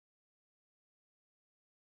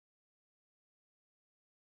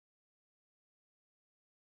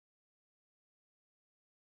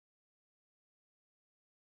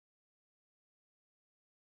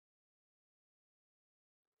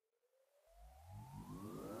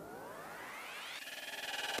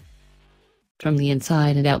from the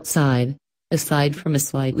inside and outside. Aside from a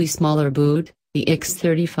slightly smaller boot, the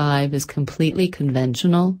X35 is completely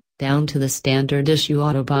conventional, down to the standard issue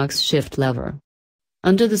autobox shift lever.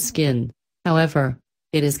 Under the skin, however,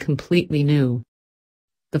 it is completely new.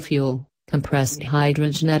 The fuel, compressed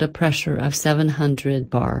hydrogen at a pressure of 700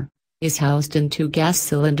 bar, is housed in two gas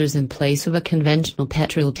cylinders in place of a conventional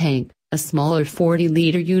petrol tank, a smaller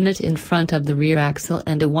 40-liter unit in front of the rear axle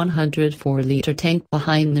and a 104-liter tank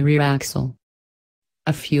behind the rear axle.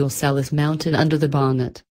 A fuel cell is mounted under the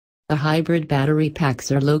bonnet. The hybrid battery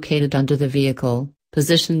packs are located under the vehicle,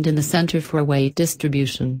 positioned in the center for weight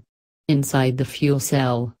distribution. Inside the fuel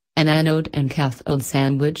cell, an anode and cathode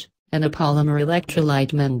sandwich, and a polymer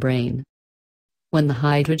electrolyte membrane. When the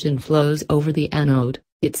hydrogen flows over the anode,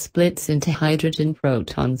 it splits into hydrogen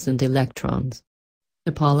protons and electrons.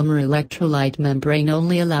 The polymer electrolyte membrane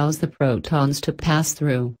only allows the protons to pass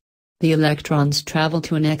through. The electrons travel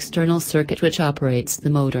to an external circuit which operates the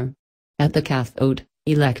motor. At the cathode,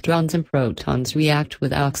 electrons and protons react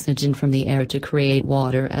with oxygen from the air to create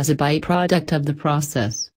water as a byproduct of the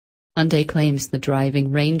process. Hyundai claims the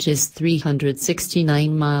driving range is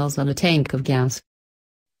 369 miles on a tank of gas.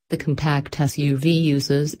 The compact SUV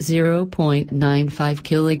uses 0.95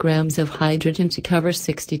 kilograms of hydrogen to cover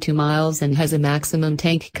 62 miles and has a maximum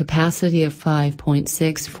tank capacity of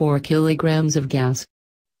 5.64 kilograms of gas.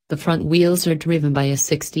 The front wheels are driven by a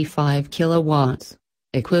 65 kilowatts,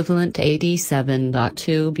 equivalent to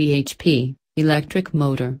 87.2 bhp, electric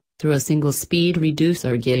motor, through a single-speed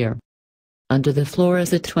reducer gear. Under the floor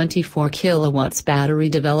is a 24 kilowatts battery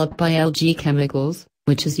developed by LG Chemicals,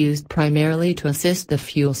 which is used primarily to assist the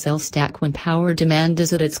fuel cell stack when power demand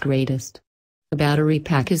is at its greatest. The battery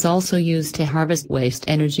pack is also used to harvest waste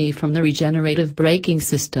energy from the regenerative braking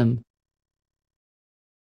system,